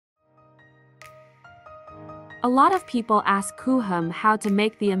A lot of people ask Coohom how to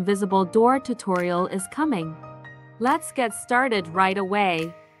make the invisible door tutorial is coming. Let's get started right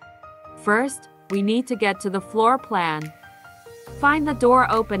away. First, we need to get to the floor plan. Find the door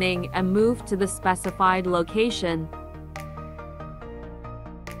opening and move to the specified location.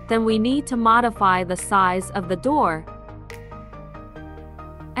 Then we need to modify the size of the door.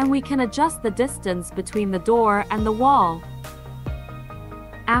 And we can adjust the distance between the door and the wall.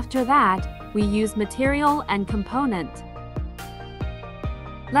 After that, we use material and component.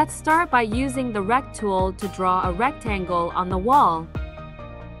 Let's start by using the Rect tool to draw a rectangle on the wall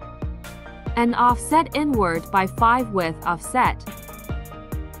and offset inward by 5 with offset.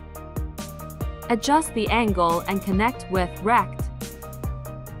 Adjust the angle and connect with Rect.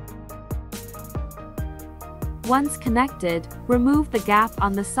 Once connected, remove the gap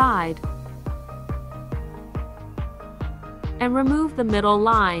on the side and remove the middle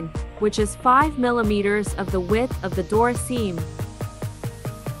line, which is 5 mm of the width of the door seam.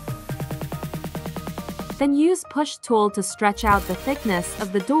 Then use Push tool to stretch out the thickness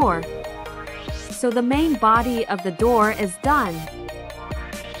of the door. So the main body of the door is done.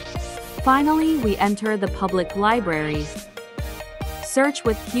 Finally, we enter the public library. Search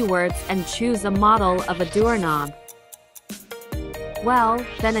with keywords and choose a model of a doorknob. Well,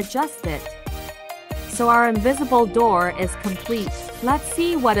 then adjust it. So our invisible door is complete. Let's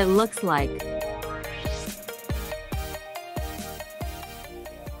see what it looks like.